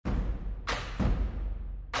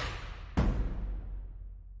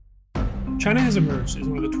China has emerged as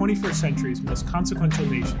one of the 21st century's most consequential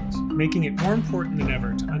nations, making it more important than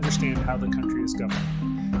ever to understand how the country is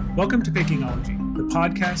governed. Welcome to Pekingology, the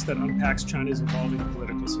podcast that unpacks China's evolving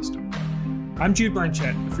political system. I'm Jude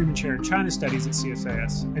Blanchette, the Freeman Chair in China Studies at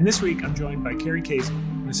CSIS, and this week I'm joined by Carrie Casey,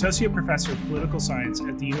 an Associate Professor of Political Science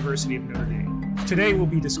at the University of Notre Dame. Today we'll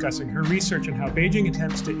be discussing her research on how Beijing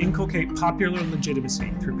attempts to inculcate popular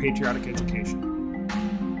legitimacy through patriotic education.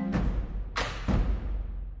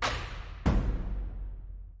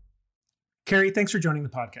 Carrie, thanks for joining the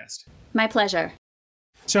podcast. My pleasure.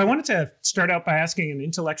 So I wanted to start out by asking an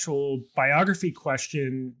intellectual biography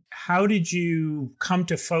question. How did you come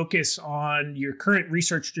to focus on your current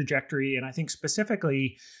research trajectory? And I think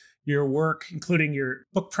specifically your work, including your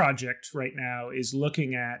book project right now, is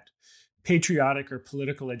looking at patriotic or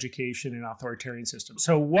political education in authoritarian systems.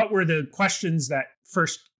 So what were the questions that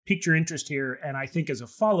first piqued your interest here? And I think as a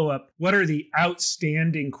follow-up, what are the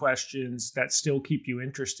outstanding questions that still keep you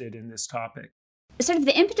interested in this topic? Sort of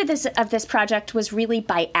the impetus of this project was really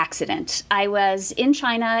by accident. I was in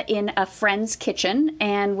China in a friend's kitchen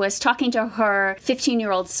and was talking to her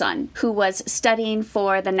 15-year-old son, who was studying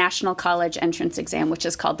for the National College entrance exam, which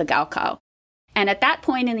is called the Gaokao. And at that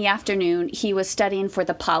point in the afternoon, he was studying for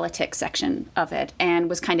the politics section of it and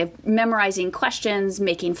was kind of memorizing questions,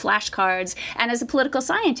 making flashcards. And as a political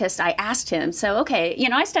scientist, I asked him,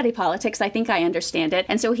 I study politics. I think I understand it.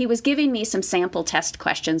 And so he was giving me some sample test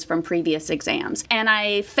questions from previous exams. And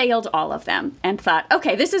I failed all of them and thought,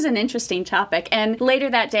 okay, this is an interesting topic. And later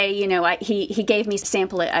that day, he gave me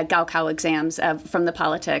sample Gaokao exams from the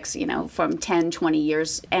politics, from 10, 20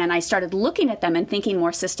 years. And I started looking at them and thinking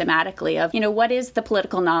more systematically of, what is the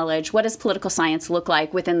political knowledge? What does political science look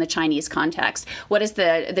like within the Chinese context? What does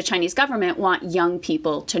the Chinese government want young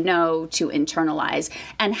people to know, to internalize?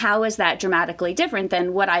 And how is that dramatically different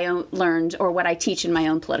than what I learned or what I teach in my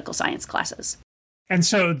own political science classes? And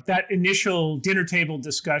so that initial dinner table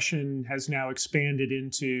discussion has now expanded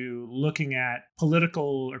into looking at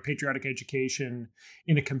political or patriotic education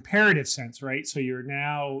in a comparative sense, right? So you're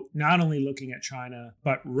now not only looking at China,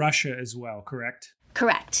 but Russia as well, correct?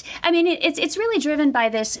 Correct. I mean, it's really driven by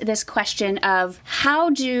this question of how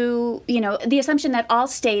do, the assumption that all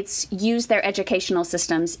states use their educational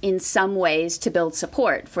systems in some ways to build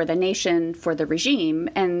support for the nation, for the regime,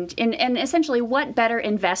 and essentially what better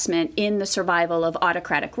investment in the survival of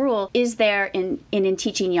autocratic rule is there in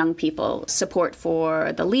teaching young people support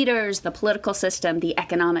for the leaders, the political system, the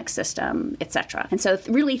economic system, etc. And so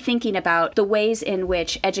really thinking about the ways in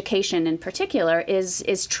which education in particular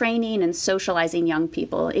is training and socializing young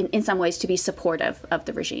people in some ways to be supportive of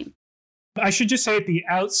the regime. I should just say at the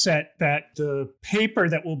outset that the paper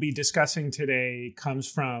that we'll be discussing today comes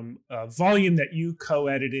from a volume that you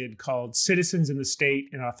co-edited called Citizens in the State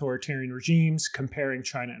in Authoritarian Regimes, Comparing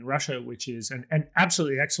China and Russia, which is an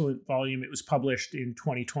absolutely excellent volume. It was published in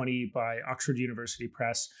 2020 by Oxford University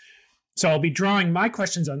Press. So I'll be drawing my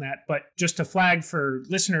questions on that, but just to flag for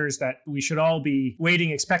listeners that we should all be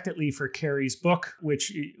waiting expectantly for Carrie's book,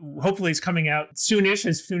 which hopefully is coming out soonish,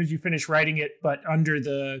 as soon as you finish writing it, but under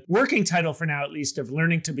the working title for now, at least, of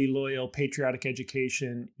Learning to be Loyal, Patriotic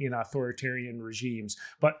Education in Authoritarian Regimes.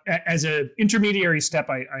 But as an intermediary step,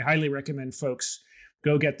 I highly recommend folks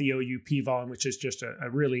go get the OUP volume, which is just a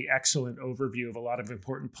really excellent overview of a lot of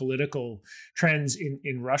important political trends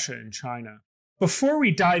in Russia and China. Before we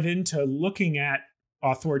dive into looking at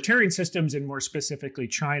authoritarian systems and more specifically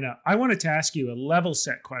China, I wanted to ask you a level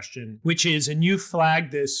set question, which is, and you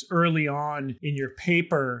flagged this early on in your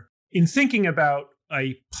paper, in thinking about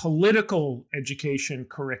a political education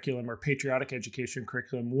curriculum or patriotic education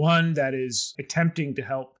curriculum, one that is attempting to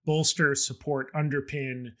help bolster, support,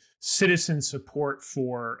 underpin citizen support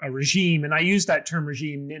for a regime. And I use that term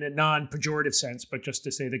regime in a non-pejorative sense, but just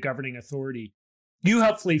to say the governing authority. You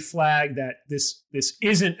helpfully flag that this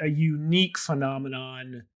isn't a unique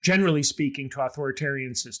phenomenon, generally speaking, to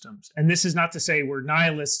authoritarian systems. And this is not to say we're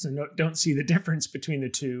nihilists and don't see the difference between the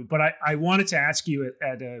two, but I wanted to ask you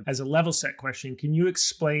as a level set question, can you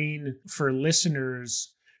explain for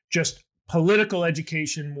listeners just political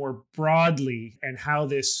education more broadly and how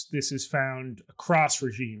this is found across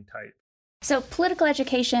regime type? So political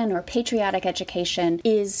education or patriotic education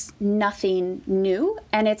is nothing new,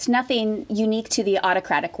 and it's nothing unique to the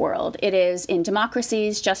autocratic world. It is in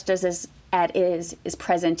democracies just as it is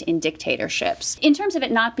present in dictatorships. In terms of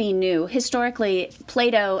it not being new, historically,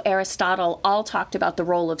 Plato, Aristotle all talked about the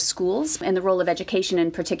role of schools and the role of education in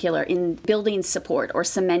particular in building support or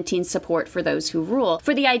cementing support for those who rule,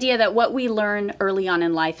 for the idea that what we learn early on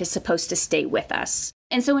in life is supposed to stay with us.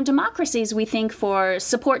 And so in democracies, we think for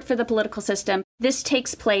support for the political system, This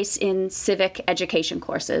takes place in civic education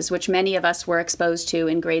courses, which many of us were exposed to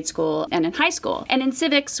in grade school and in high school. And in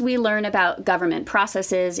civics, we learn about government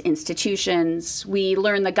processes, institutions. We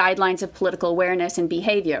learn the guidelines of political awareness and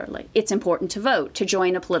behavior. Like it's important to vote, to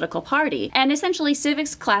join a political party. And essentially,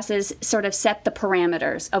 civics classes sort of set the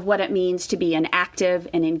parameters of what it means to be an active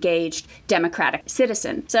and engaged democratic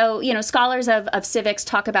citizen. So, scholars of civics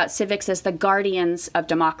talk about civics as the guardians of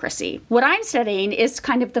democracy. What I'm studying is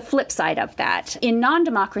kind of the flip side of that. In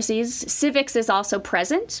non-democracies, civics is also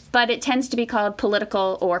present, but it tends to be called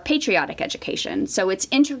political or patriotic education. So it's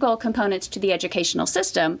integral components to the educational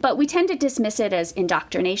system, but we tend to dismiss it as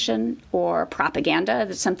indoctrination or propaganda.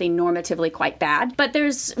 That's something normatively quite bad. But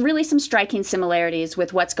there's really some striking similarities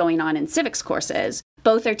with what's going on in civics courses.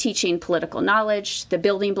 Both are teaching political knowledge, the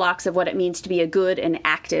building blocks of what it means to be a good and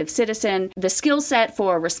active citizen, the skill set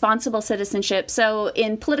for responsible citizenship. So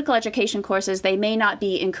in political education courses, they may not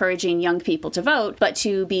be encouraging young people to vote, but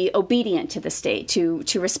to be obedient to the state, to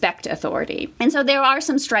respect authority. And so there are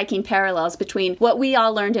some striking parallels between what we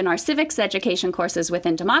all learned in our civics education courses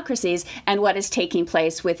within democracies and what is taking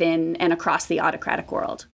place within and across the autocratic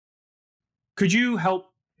world. Could you help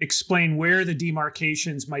explain where the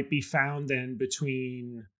demarcations might be found then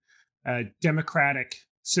between a democratic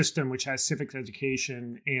system, which has civics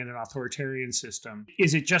education, and an authoritarian system?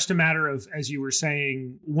 Is it just a matter of, as you were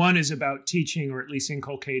saying, one is about teaching or at least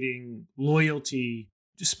inculcating loyalty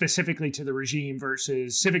specifically to the regime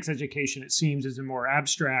versus civics education, it seems, is a more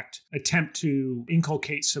abstract attempt to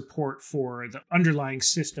inculcate support for the underlying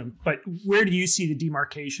system. But where do you see the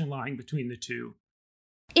demarcation line between the two?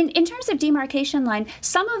 In terms of demarcation line,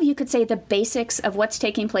 some of you could say the basics of what's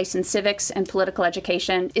taking place in civics and political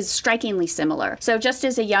education is strikingly similar. So just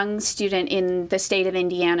as a young student in the state of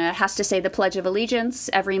Indiana has to say the Pledge of Allegiance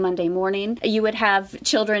every Monday morning, you would have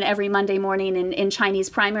children every Monday morning in Chinese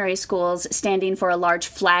primary schools standing for a large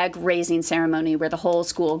flag-raising ceremony where the whole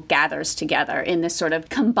school gathers together in this sort of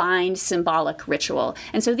combined symbolic ritual.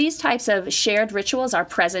 And so these types of shared rituals are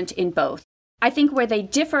present in both. I think where they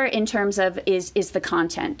differ in terms of is the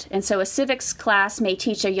content. And so a civics class may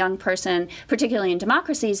teach a young person, particularly in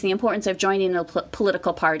democracies, the importance of joining a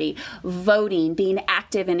political party, voting, being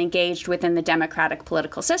active and engaged within the democratic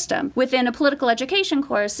political system. Within a political education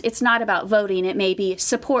course, it's not about voting. It may be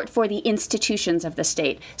support for the institutions of the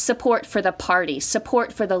state, support for the party,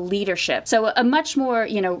 support for the leadership. So a much more,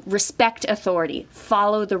 respect authority,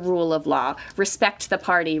 follow the rule of law, respect the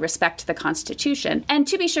party, respect the Constitution. And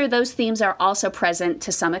to be sure, those themes are also present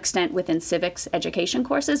to some extent within civics education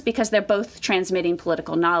courses because they're both transmitting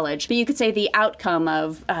political knowledge. But you could say the outcome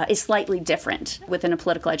of is slightly different within a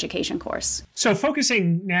political education course. So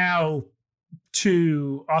focusing now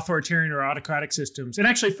to authoritarian or autocratic systems, and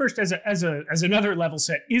actually first as another level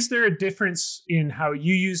set, is there a difference in how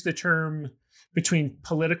you use the term between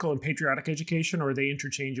political and patriotic education, or are they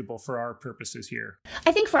interchangeable for our purposes here?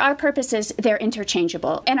 I think for our purposes, they're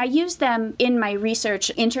interchangeable. And I use them in my research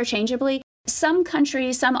interchangeably. Some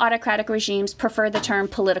countries, some autocratic regimes prefer the term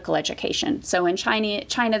political education. So in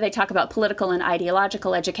China, they talk about political and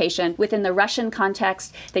ideological education. Within the Russian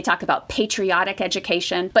context, they talk about patriotic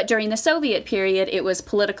education. But during the Soviet period, it was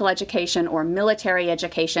political education or military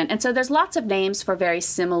education. And so there's lots of names for very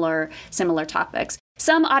similar topics.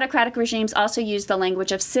 Some autocratic regimes also use the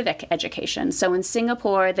language of civic education. So in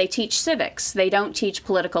Singapore, they teach civics. They don't teach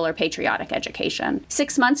political or patriotic education.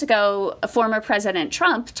 6 months ago, former President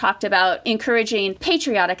Trump talked about encouraging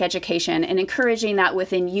patriotic education and encouraging that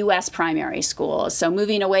within U.S. primary schools. So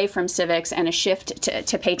moving away from civics and a shift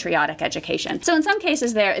to patriotic education. So in some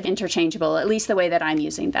cases, they're interchangeable, at least the way that I'm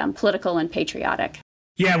using them, political and patriotic.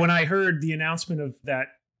 Yeah, when I heard the announcement of that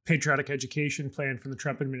patriotic education plan from the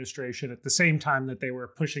Trump administration at the same time that they were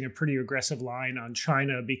pushing a pretty aggressive line on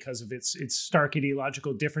China because of its stark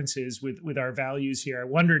ideological differences with our values here. I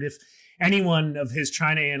wondered if anyone of his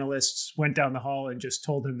China analysts went down the hall and just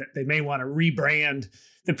told him that they may want to rebrand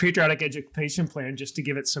the patriotic education plan just to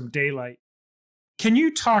give it some daylight. Can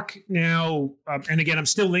you talk now, and again, I'm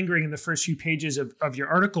still lingering in the first few pages of your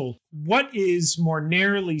article, what is, more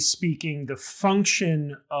narrowly speaking, the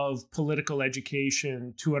function of political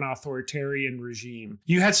education to an authoritarian regime?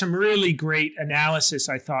 You had some really great analysis,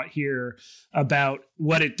 I thought, here about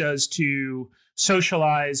what it does to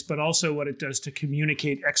socialize, but also what it does to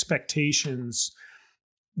communicate expectations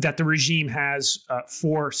that the regime has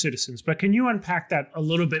for citizens. But can you unpack that a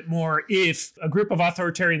little bit more? If a group of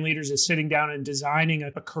authoritarian leaders is sitting down and designing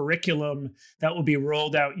a curriculum that will be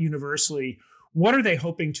rolled out universally, what are they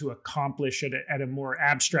hoping to accomplish at a more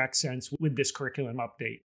abstract sense with this curriculum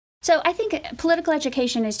update? So I think political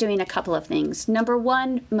education is doing a couple of things. Number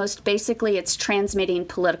one, most basically, it's transmitting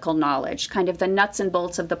political knowledge, kind of the nuts and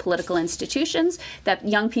bolts of the political institutions, that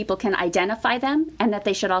young people can identify them and that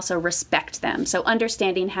they should also respect them. So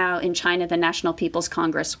understanding how in China the National People's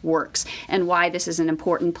Congress works and why this is an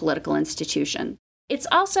important political institution. It's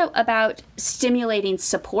also about stimulating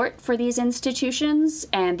support for these institutions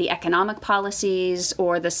and the economic policies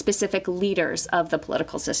or the specific leaders of the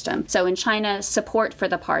political system. So in China, support for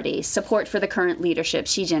the party, support for the current leadership,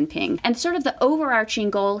 Xi Jinping. And sort of the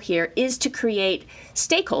overarching goal here is to create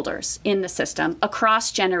stakeholders in the system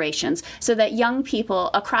across generations so that young people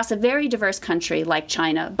across a very diverse country like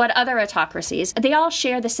China, but other autocracies, they all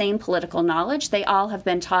share the same political knowledge. They all have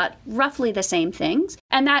been taught roughly the same things,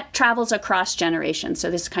 and that travels across generations.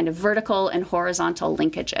 So this kind of vertical and horizontal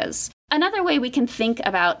linkages. Another way we can think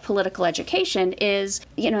about political education is,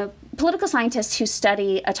 political scientists who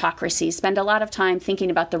study autocracies spend a lot of time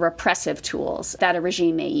thinking about the repressive tools that a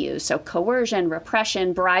regime may use. So coercion,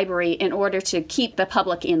 repression, bribery, in order to keep the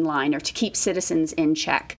public in line or to keep citizens in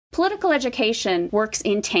check. Political education works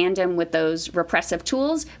in tandem with those repressive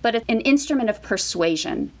tools, but it's an instrument of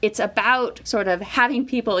persuasion. It's about sort of having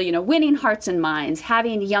people, winning hearts and minds,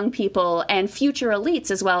 having young people and future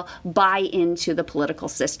elites as well buy into the political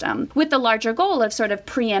system, with the larger goal of sort of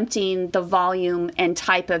preempting the volume and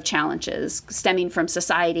type of challenges stemming from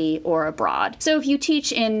society or abroad. So if you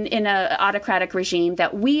teach in an autocratic regime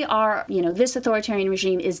that we are, this authoritarian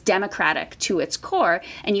regime is democratic to its core,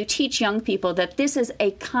 and you teach young people that this is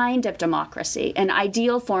a kind of democracy, an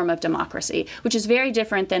ideal form of democracy, which is very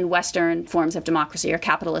different than Western forms of democracy or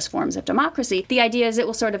capitalist forms of democracy. The idea is it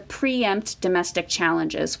will sort of preempt domestic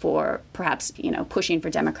challenges for perhaps, pushing for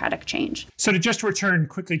democratic change. So to just return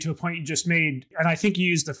quickly to a point you just made, and I think you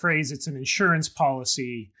used the phrase, it's an insurance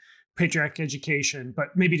policy, patriotic education, but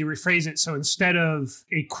maybe to rephrase it, so instead of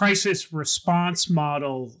a crisis response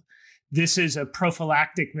model, this is a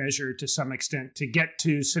prophylactic measure to some extent to get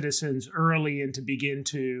to citizens early and to begin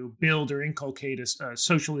to build or inculcate a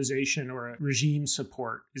socialization or a regime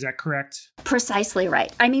support. Is that correct? Precisely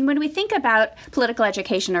right. I mean, when we think about political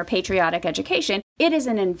education or patriotic education, it is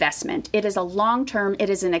an investment. It is a long-term, it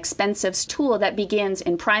is an expensive tool that begins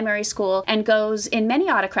in primary school and goes in many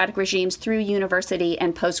autocratic regimes through university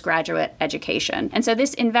and postgraduate education. And so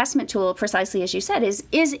this investment tool, precisely as you said,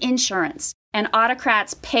 is insurance. And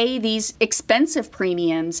autocrats pay these expensive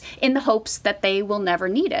premiums in the hopes that they will never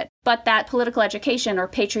need it. But that political education or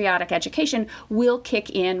patriotic education will kick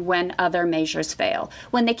in when other measures fail,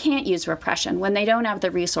 when they can't use repression, when they don't have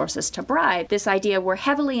the resources to bribe. This idea we're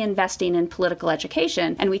heavily investing in political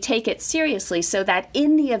education and we take it seriously so that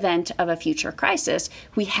in the event of a future crisis,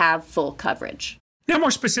 we have full coverage. Now,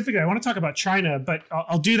 more specifically, I want to talk about China, but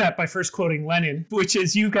I'll do that by first quoting Lenin, which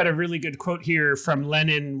is, you've got a really good quote here from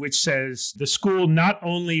Lenin, which says, "The school not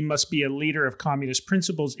only must be a leader of communist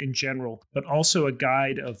principles in general, but also a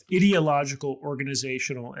guide of ideological,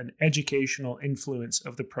 organizational, and educational influence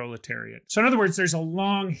of the proletariat." So in other words, there's a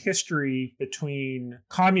long history between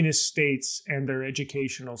communist states and their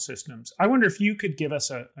educational systems. I wonder if you could give us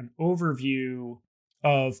an overview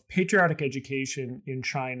of patriotic education in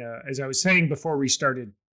China. As I was saying before we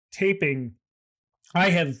started taping, I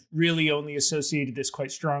have really only associated this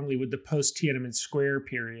quite strongly with the post-Tiananmen Square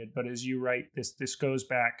period. But as you write, this goes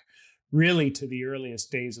back really to the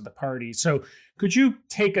earliest days of the party. So could you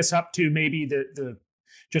take us up to maybe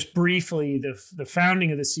just briefly the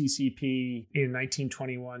founding of the CCP in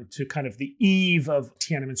 1921 to kind of the eve of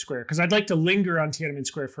Tiananmen Square? Because I'd like to linger on Tiananmen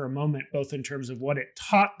Square for a moment, both in terms of what it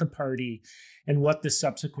taught the party and what the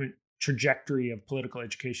subsequent trajectory of political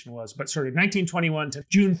education was. But sort of 1921 to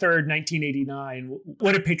June 3rd, 1989,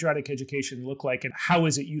 what did patriotic education look like and how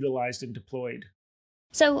is it utilized and deployed?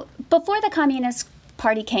 So before the Communist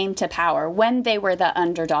Party came to power, when they were the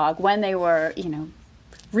underdog, when they were,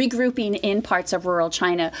 regrouping in parts of rural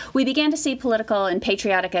China, we began to see political and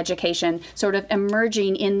patriotic education sort of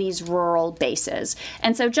emerging in these rural bases.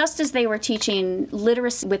 And so just as they were teaching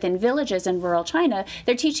literacy within villages in rural China,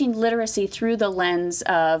 they're teaching literacy through the lens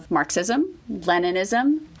of Marxism,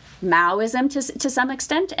 Leninism, Maoism to some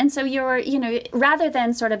extent. And so you're, rather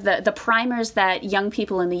than sort of the primers that young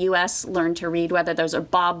people in the U.S. learn to read, whether those are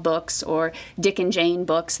Bob books or Dick and Jane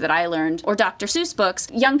books that I learned, or Dr. Seuss books,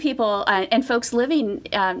 young people and folks living,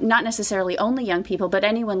 not necessarily only young people, but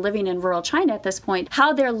anyone living in rural China at this point,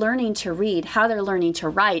 how they're learning to read, how they're learning to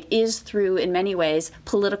write is through, in many ways,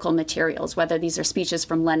 political materials, whether these are speeches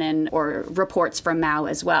from Lenin or reports from Mao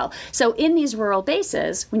as well. So in these rural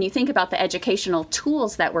bases, when you think about the educational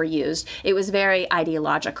tools that were used, it was very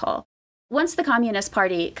ideological. Once the Communist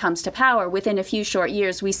Party comes to power, within a few short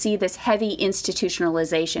years, we see this heavy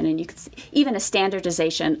institutionalization and even a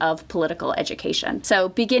standardization of political education. So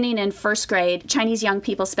beginning in first grade, Chinese young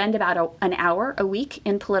people spend about an hour a week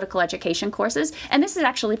in political education courses. And this is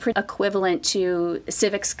actually pretty equivalent to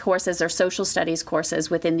civics courses or social studies courses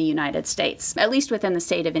within the United States, at least within the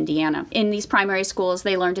state of Indiana. In these primary schools,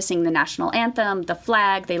 they learn to sing the national anthem, the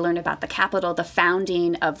flag, they learn about the capital, the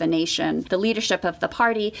founding of the nation, the leadership of the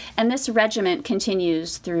party, and this regiment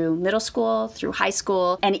continues through middle school, through high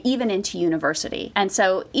school, and even into university. And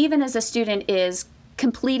so even as a student is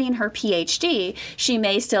completing her PhD, she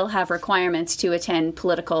may still have requirements to attend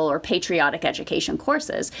political or patriotic education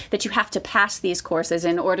courses, that you have to pass these courses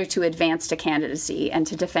in order to advance to candidacy and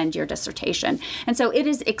to defend your dissertation. And so it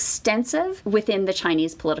is extensive within the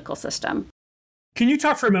Chinese political system. Can you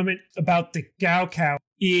talk for a moment about the Gaokao?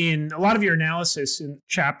 In a lot of your analysis in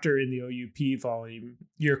chapter in the OUP volume,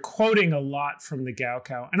 you're quoting a lot from the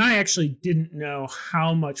Gaokao. And I actually didn't know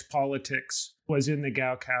how much politics was in the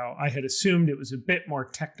Gaokao. I had assumed it was a bit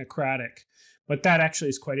more technocratic, but that actually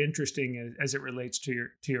is quite interesting as it relates to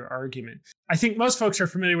your argument. I think most folks are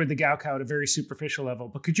familiar with the Gaokao at a very superficial level,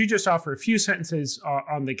 but could you just offer a few sentences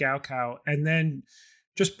on the Gaokao, and then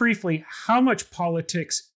just briefly, how much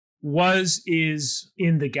politics is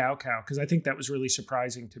in the Gaokao? Because I think that was really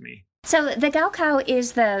surprising to me. So the Gaokao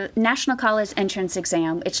is the National College Entrance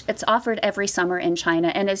Exam. It's offered every summer in China,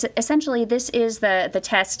 and essentially this is the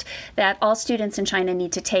test that all students in China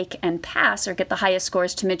need to take and pass or get the highest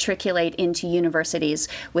scores to matriculate into universities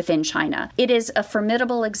within China. It is a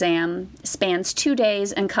formidable exam, spans 2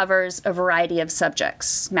 days, and covers a variety of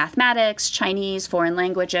subjects: mathematics, Chinese, foreign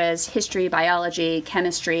languages, history, biology,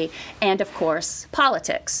 chemistry, and of course,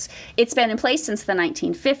 politics. It's been in place since the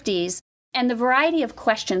 1950s. And the variety of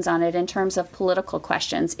questions on it in terms of political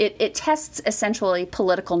questions, it tests essentially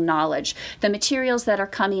political knowledge. The materials that are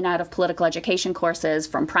coming out of political education courses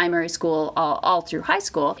from primary school all through high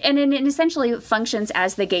school. And it essentially functions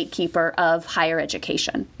as the gatekeeper of higher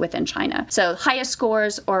education within China. So highest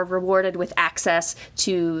scores are rewarded with access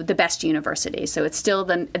to the best universities. So it's still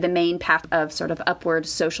the main path of sort of upward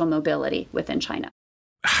social mobility within China.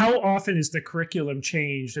 How often is the curriculum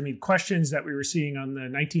changed? I mean, questions that we were seeing on the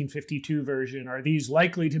 1952 version, are these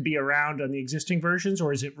likely to be around on the existing versions,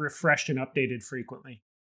 or is it refreshed and updated frequently?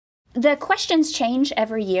 The questions change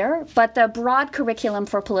every year, but the broad curriculum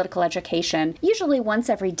for political education, usually once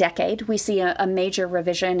every decade, we see a major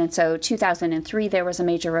revision. And so 2003, there was a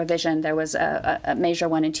major revision. There was a major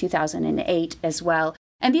one in 2008 as well.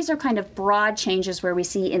 And these are kind of broad changes where we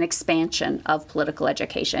see an expansion of political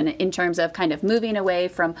education in terms of kind of moving away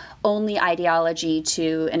from only ideology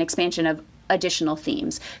to an expansion of additional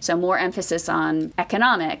themes. So more emphasis on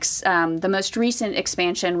economics. The most recent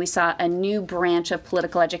expansion, we saw a new branch of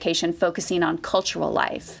political education focusing on cultural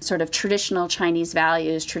life, sort of traditional Chinese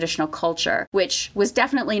values, traditional culture, which was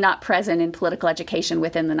definitely not present in political education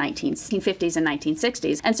within the 1950s and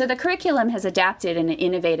 1960s. And so the curriculum has adapted and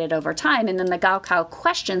innovated over time. And then the Gaokao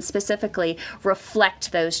questions specifically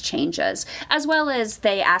reflect those changes, as well as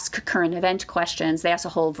they ask current event questions. They ask a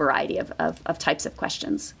whole variety of types of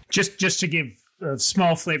questions. Just to give a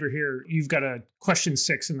small flavor here, you've got a question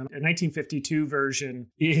 6 in the 1952 version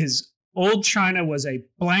is: Old China was a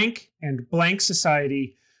blank and blank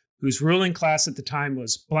society whose ruling class at the time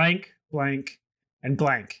was blank, blank, and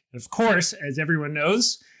blank. And of course, as everyone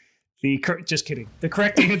knows, just kidding. The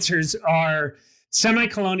correct answers are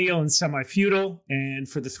semi-colonial and semi-feudal. And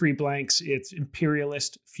for the 3 blanks, it's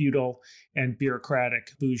imperialist, feudal, and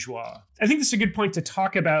bureaucratic bourgeois. I think this is a good point to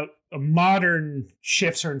talk about modern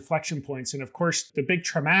shifts or inflection points. And of course, the big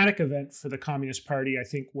traumatic event for the Communist Party, I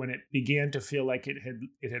think, when it began to feel like it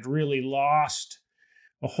had really lost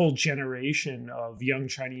a whole generation of young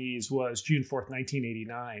Chinese, was June 4th,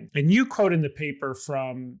 1989. And you quote in the paper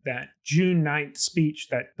from that June 9th speech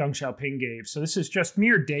that Deng Xiaoping gave. So this is just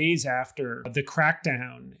mere days after the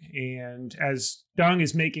crackdown. And as Deng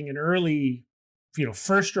is making an early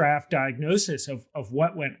first draft diagnosis of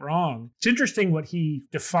what went wrong, it's interesting what he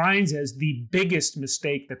defines as the biggest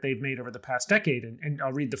mistake that they've made over the past decade. And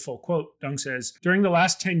I'll read the full quote. Deng says, "During the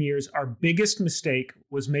last 10 years, our biggest mistake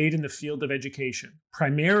was made in the field of education,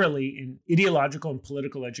 primarily in ideological and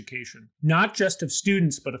political education, not just of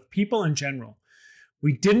students, but of people in general.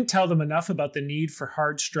 We didn't tell them enough about the need for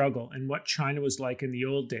hard struggle and what China was like in the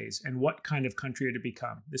old days and what kind of country it had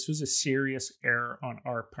become. This was a serious error on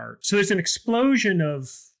our part." So there's an explosion of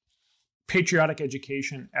patriotic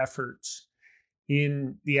education efforts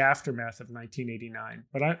in the aftermath of 1989.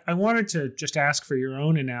 But I wanted to just ask for your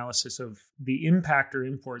own analysis of the impact or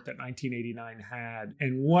import that 1989 had,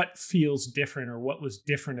 and what feels different or what was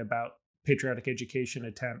different about patriotic education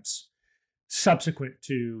attempts subsequent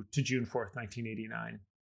to June 4th, 1989.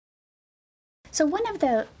 So one of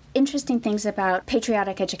the interesting things about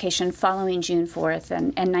patriotic education following June 4th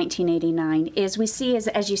and 1989 is we see,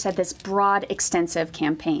 as you said, this broad, extensive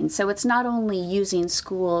campaign. So it's not only using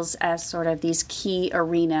schools as sort of these key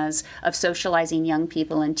arenas of socializing young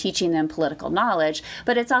people and teaching them political knowledge,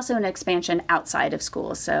 but it's also an expansion outside of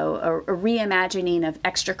schools. So a reimagining of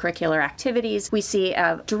extracurricular activities. We see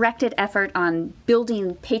a directed effort on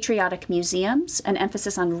building patriotic museums, an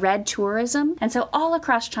emphasis on red tourism. And so all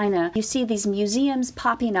across China, you see these museums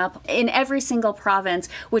popping up in every single province,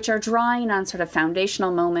 which are drawing on sort of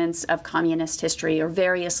foundational moments of communist history or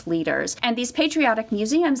various leaders. And these patriotic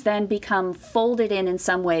museums then become folded in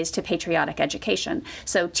some ways to patriotic education.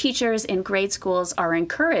 So teachers in grade schools are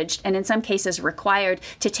encouraged, and in some cases required,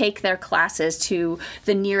 to take their classes to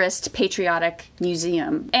the nearest patriotic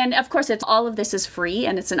museum. And of course, all of this is free,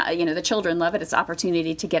 and it's the children love it. It's an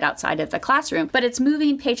opportunity to get outside of the classroom, but it's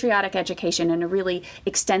moving patriotic education in a really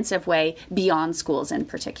extensive way beyond schools in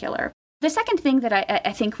particular. The second thing that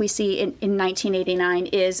I think we see in 1989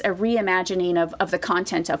 is a reimagining of the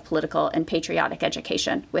content of political and patriotic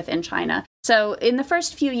education within China. So in the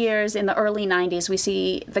first few years, in the early 90s, we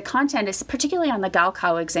see the content is, particularly on the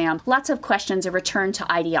Gaokao exam, lots of questions, a return to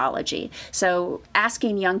ideology. So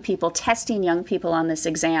asking young people, testing young people on this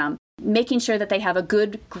exam, making sure that they have a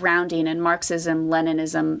good grounding in Marxism,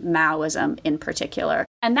 Leninism, Maoism in particular.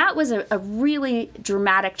 And that was a really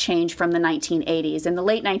dramatic change from the 1980s. In the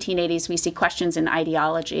late 1980s, we see questions in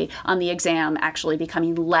ideology on the exam actually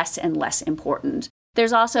becoming less and less important.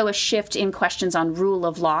 There's also a shift in questions on rule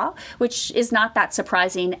of law, which is not that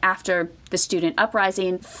surprising after the student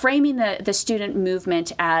uprising, framing the student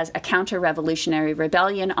movement as a counter-revolutionary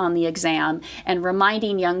rebellion on the exam and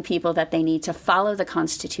reminding young people that they need to follow the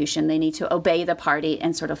Constitution, they need to obey the party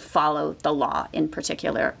and sort of follow the law in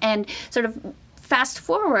particular. And sort of fast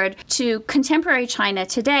forward to contemporary China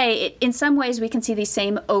today, in some ways we can see these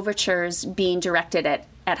same overtures being directed at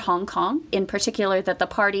Hong Kong, in particular, that the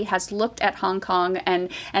party has looked at Hong Kong and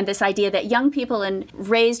this idea that young people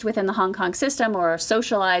raised within the Hong Kong system or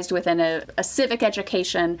socialized within a civic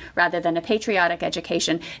education rather than a patriotic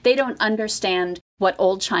education, they don't understand what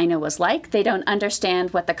old China was like. They don't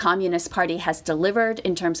understand what the Communist Party has delivered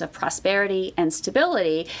in terms of prosperity and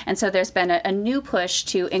stability. And so there's been a new push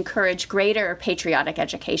to encourage greater patriotic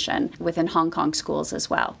education within Hong Kong schools as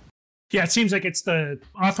well. Yeah, it seems like it's the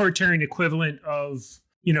authoritarian equivalent of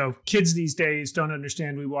kids these days don't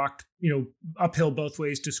understand we walked, uphill both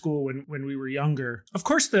ways to school when we were younger. Of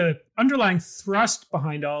course, the underlying thrust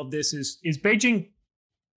behind all of this is Beijing,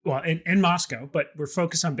 well, and Moscow, but we're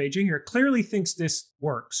focused on Beijing here, clearly thinks this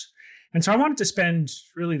works. And so I wanted to spend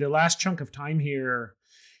really the last chunk of time here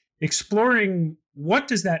exploring what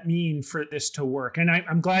does that mean for this to work? And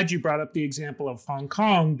I'm glad you brought up the example of Hong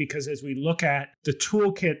Kong, because as we look at the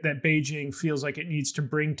toolkit that Beijing feels like it needs to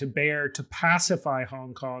bring to bear to pacify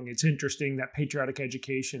Hong Kong, it's interesting that patriotic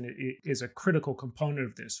education is a critical component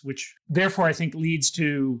of this, which therefore I think leads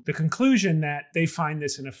to the conclusion that they find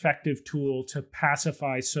this an effective tool to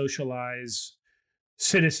pacify, socialize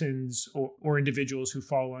citizens or individuals who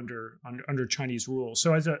fall under Chinese rule.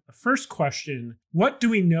 So as a first question, what do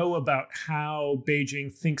we know about how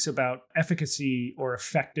Beijing thinks about efficacy or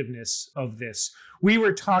effectiveness of this? We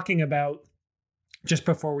were talking about, just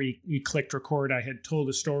before we clicked record, I had told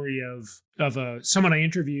a story of someone I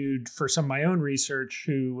interviewed for some of my own research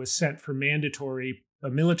who was sent for mandatory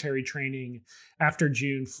military training after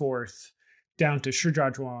June 4th. Down to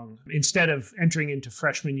Shijiazhuang instead of entering into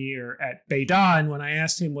freshman year at Beida. And when I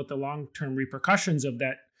asked him what the long-term repercussions of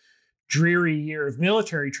that dreary year of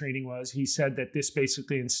military training was, he said that this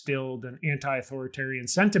basically instilled an anti-authoritarian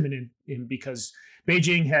sentiment in him because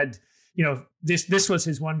Beijing had, this was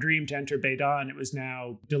his one dream to enter Beida, and it was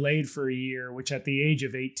now delayed for a year, which at the age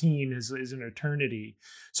of 18 is an eternity.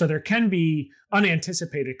 So there can be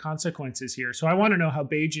unanticipated consequences here. So I want to know how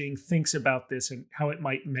Beijing thinks about this and how it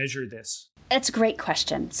might measure this. That's a great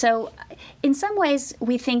question. So in some ways,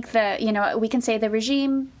 we think that, we can say the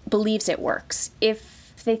regime believes it works.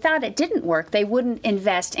 If they thought it didn't work, they wouldn't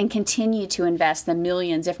invest and continue to invest the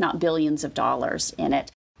millions, if not billions of dollars in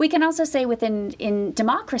it. We can also say in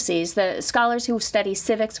democracies, the scholars who study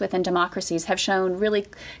civics within democracies have shown really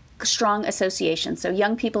strong associations. So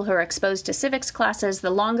young people who are exposed to civics classes,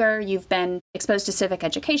 the longer you've been exposed to civic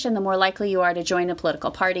education, the more likely you are to join a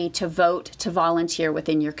political party, to vote, to volunteer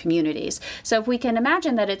within your communities. So if we can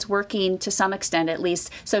imagine that it's working to some extent, at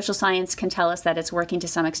least social science can tell us that it's working to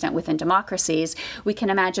some extent within democracies, we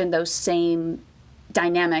can imagine those same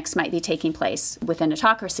dynamics might be taking place within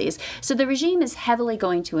autocracies. So the regime is heavily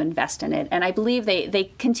going to invest in it, and I believe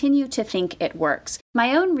they continue to think it works.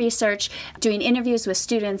 My own research, doing interviews with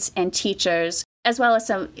students and teachers, as well as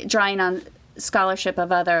some drawing on scholarship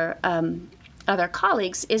of other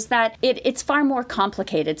colleagues, is that it's far more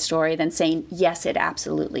complicated story than saying, yes, it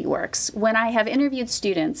absolutely works. When I have interviewed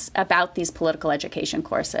students about these political education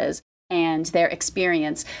courses and their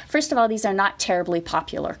experience, first of all, these are not terribly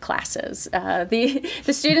popular classes. The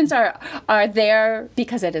students are there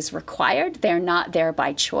because it is required. They're not there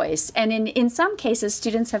by choice. And in some cases,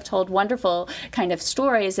 students have told wonderful kind of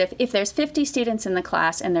stories. If there's 50 students in the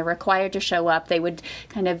class and they're required to show up, they would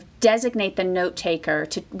kind of designate the note taker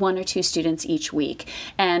to 1 or 2 students each week.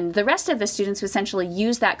 And the rest of the students would essentially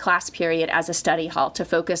use that class period as a study hall to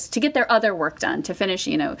focus, to get their other work done, to finish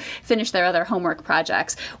their other homework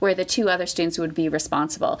projects, where the 2 other students would be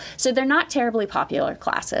responsible. So they're not terribly popular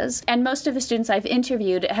classes. And most of the students I've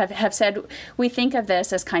interviewed have said, we think of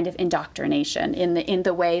this as kind of indoctrination in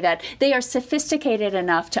the way that they are sophisticated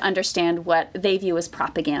enough to understand what they view as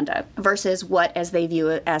propaganda versus what as they view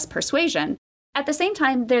it as persuasion. At the same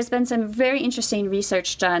time, there's been some very interesting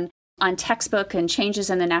research done on textbook and changes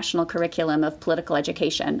in the national curriculum of political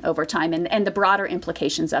education over time and the broader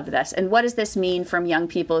implications of this. And what does this mean from young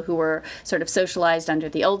people who were sort of socialized under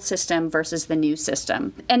the old system versus the new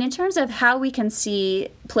system? And in terms of how we can see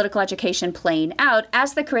political education playing out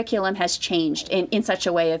as the curriculum has changed in such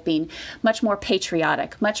a way of being much more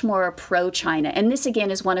patriotic, much more pro-China. And this, again,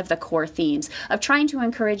 is one of the core themes of trying to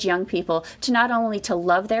encourage young people to not only to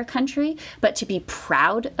love their country, but to be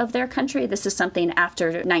proud of their country. This is something after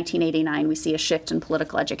 1989 we see a shift in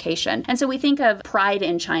political education. And so we think of pride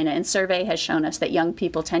in China, and survey has shown us that young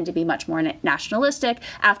people tend to be much more nationalistic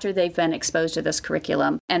after they've been exposed to this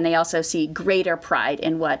curriculum. And they also see greater pride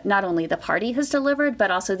in what not only the party has delivered,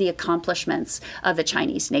 but also the accomplishments of the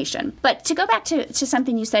Chinese nation. But to go back to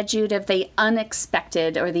something you said, Jude, of the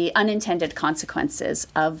unexpected or the unintended consequences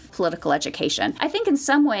of political education, I think in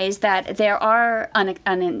some ways that there are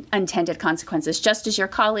unintended consequences, just as your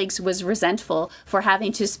colleagues was resentful for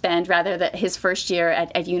having to spend rather than his first year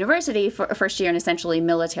at university, for a first year in essentially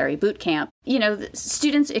military boot camp.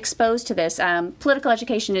 Students exposed to this. Political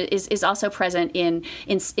education is also present in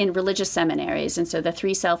religious seminaries. And so the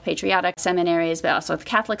 3 self-patriotic seminaries, but also the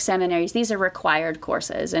Catholic seminaries, these are required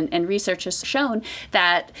courses. And research has shown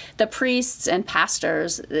that the priests and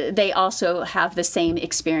pastors, they also have the same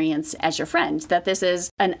experience as your friend, that this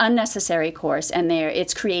is an unnecessary course and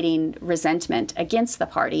it's creating resentment against the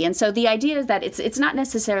party. And so the idea is that it's not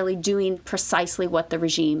necessarily doing precisely what the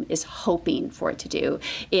regime is hoping for it to do.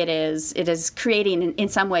 It is creating, in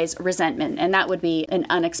some ways, resentment, and that would be an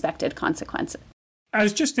unexpected consequence. I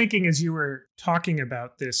was just thinking as you were talking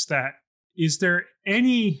about this, that is there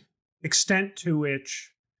any extent to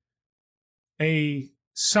which a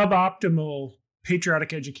suboptimal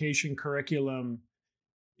patriotic education curriculum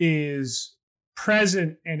is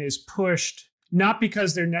present and is pushed, not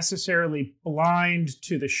because they're necessarily blind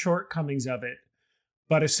to the shortcomings of it,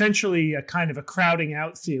 but essentially a kind of a crowding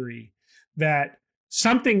out theory that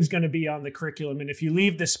something's going to be on the curriculum. And if you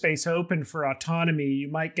leave the space open for autonomy, you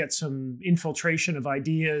might get some infiltration of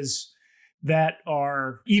ideas that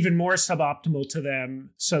are even more suboptimal to them.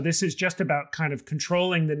 So this is just about kind of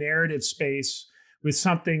controlling the narrative space with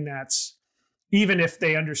something that's, even if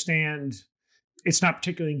they understand it's not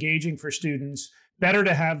particularly engaging for students, better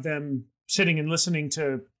to have them sitting and listening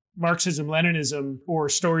to Marxism, Leninism, or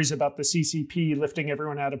stories about the CCP lifting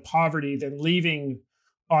everyone out of poverty than leaving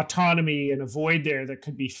autonomy and a void there that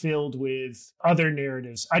could be filled with other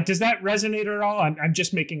narratives. Does that resonate at all? I'm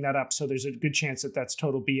just making that up, so there's a good chance that that's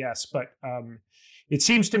total BS. But it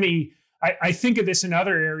seems to me, I think of this in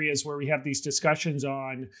other areas where we have these discussions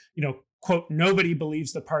on, quote, nobody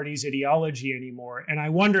believes the party's ideology anymore. And I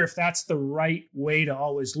wonder if that's the right way to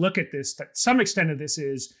always look at this, that some extent of this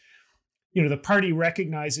is, the party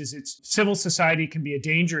recognizes its civil society can be a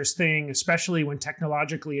dangerous thing, especially when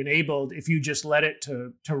technologically enabled. If you just let it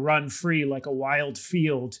to run free like a wild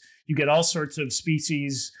field, you get all sorts of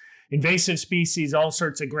species, invasive species, all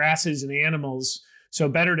sorts of grasses and animals. So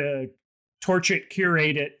better to torch it,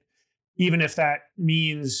 curate it, even if that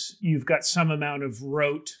means you've got some amount of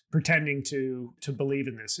rote pretending to believe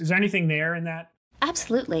in this. Is there anything there in that?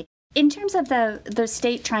 Absolutely. In terms of the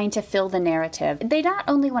state trying to fill the narrative, they not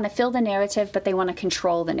only want to fill the narrative, but they want to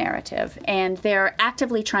control the narrative. And they're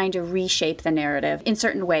actively trying to reshape the narrative in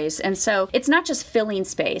certain ways. And so it's not just filling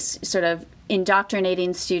space, sort of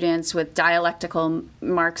indoctrinating students with dialectical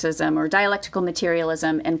Marxism or dialectical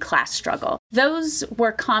materialism and class struggle. Those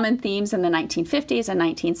were common themes in the 1950s and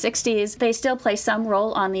 1960s. They still play some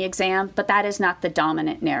role on the exam, but that is not the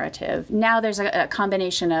dominant narrative. Now there's a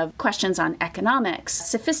combination of questions on economics,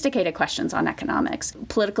 sophisticated questions on economics,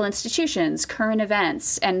 political institutions, current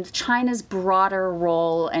events, and China's broader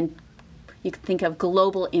role, and you could think of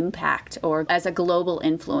global impact or as a global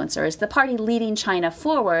influencer, as the party leading China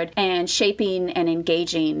forward and shaping and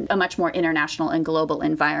engaging a much more international and global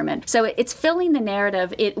environment. So it's filling the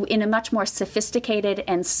narrative in a much more sophisticated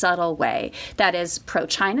and subtle way that is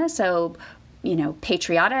pro-China, so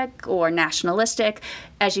patriotic or nationalistic.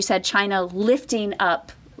 As you said, China lifting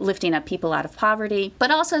up people out of poverty. But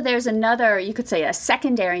also there's another, you could say, a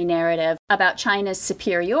secondary narrative about China's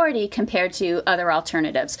superiority compared to other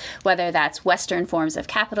alternatives, whether that's Western forms of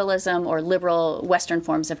capitalism or liberal Western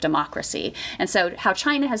forms of democracy. And so how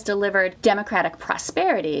China has delivered democratic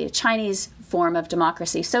prosperity, Chinese form of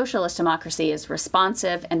democracy, socialist democracy, is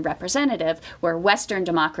responsive and representative, where Western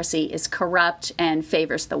democracy is corrupt and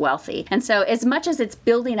favors the wealthy. And so as much as it's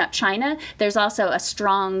building up China, there's also a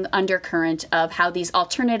strong undercurrent of how these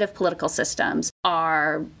alternative political systems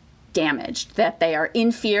are damaged, that they are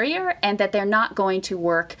inferior and that they're not going to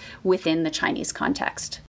work within the Chinese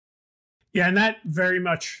context. Yeah, and that very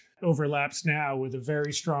much overlaps now with a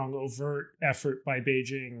very strong overt effort by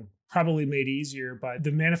Beijing, probably made easier by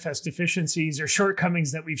the manifest deficiencies or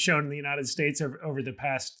shortcomings that we've shown in the United States over the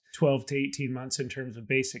past 12 to 18 months in terms of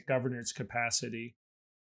basic governance capacity.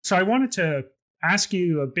 So I wanted to ask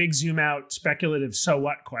you a big zoom out speculative so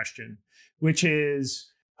what question, which is,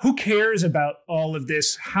 who cares about all of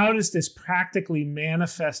this? How does this practically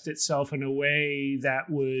manifest itself in a way that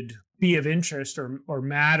would be of interest or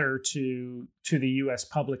matter to the US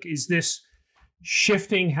public? Is this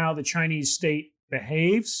shifting how the Chinese state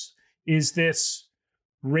behaves? Is this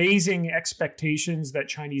raising expectations that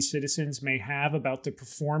Chinese citizens may have about the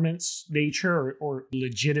performance nature or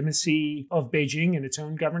legitimacy of Beijing in its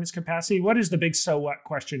own governance capacity? What is the big so what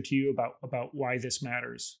question to you about why this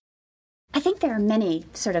matters? I think there are many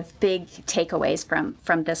sort of big takeaways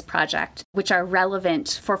from this project, which are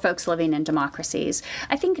relevant for folks living in democracies.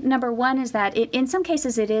 I think number one is that in some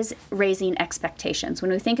cases it is raising expectations.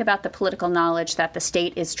 When we think about the political knowledge that the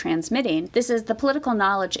state is transmitting, the political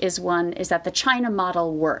knowledge is that the China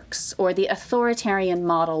model works or the authoritarian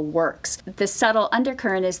model works. The subtle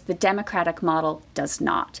undercurrent is the democratic model does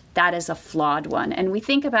not. That is a flawed one. And we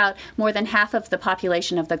think about more than half of the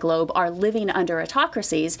population of the globe are living under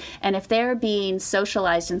autocracies, and if they're being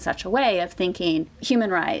socialized in such a way of thinking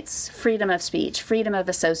human rights, freedom of speech, freedom of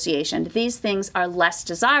association, these things are less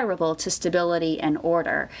desirable to stability and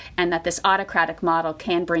order, and that this autocratic model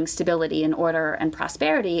can bring stability and order and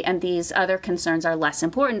prosperity, and these other concerns are less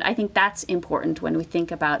important. I think that's important when we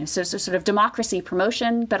think about sort of democracy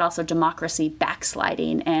promotion, but also democracy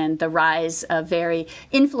backsliding and the rise of very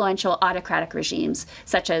influential autocratic regimes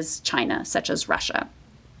such as China, such as Russia.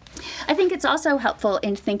 I think it's also helpful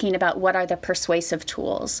in thinking about what are the persuasive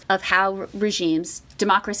tools of how regimes,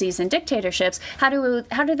 democracies and dictatorships, how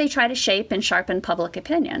do they try to shape and sharpen public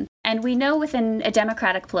opinion? And we know within a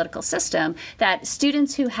democratic political system that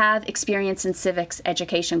students who have experience in civics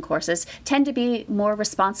education courses tend to be more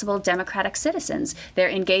responsible democratic citizens. They're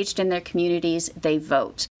engaged in their communities, they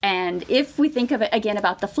vote. And if we think of it again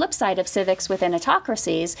about the flip side of civics within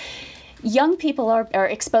autocracies, young people are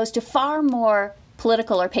exposed to far more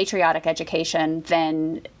political or patriotic education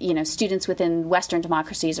than students within Western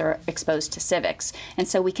democracies are exposed to civics. And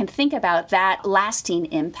so we can think about that lasting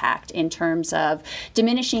impact in terms of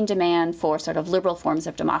diminishing demand for sort of liberal forms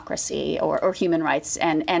of democracy or human rights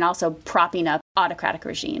and also propping up autocratic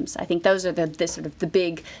regimes. I think those are the sort of the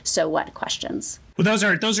big so what questions. Well,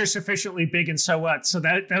 those are sufficiently big and so what. So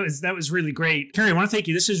that was really great. Carrie, I want to thank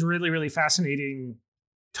you. This is a really, really fascinating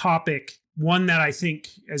topic. One that I think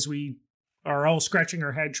as we are all scratching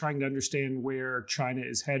our head trying to understand where China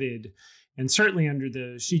is headed. And certainly under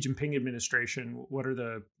the Xi Jinping administration, what are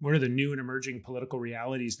the new and emerging political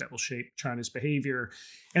realities that will shape China's behavior?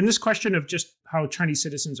 And this question of just how Chinese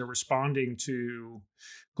citizens are responding to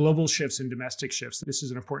global shifts and domestic shifts. This is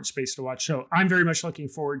an important space to watch. So I'm very much looking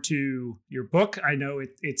forward to your book. I know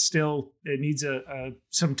it needs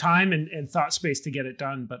some time and thought space to get it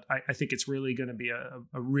done, but I think it's really going to be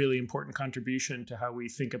a really important contribution to how we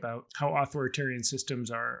think about how authoritarian systems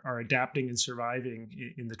are adapting and surviving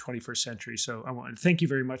in the 21st century. So I want to thank you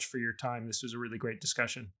very much for your time. This was a really great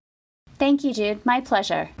discussion. Thank you, Jude. My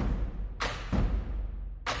pleasure.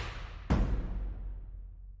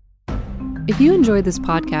 If you enjoyed this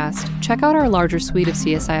podcast, check out our larger suite of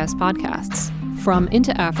CSIS podcasts. From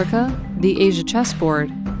Into Africa, The Asia Chessboard,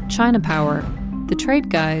 China Power, The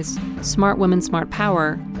Trade Guys, Smart Women, Smart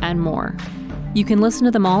Power, and more. You can listen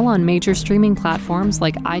to them all on major streaming platforms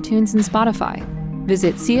like iTunes and Spotify.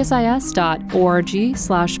 Visit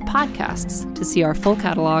csis.org/podcasts to see our full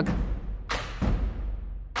catalog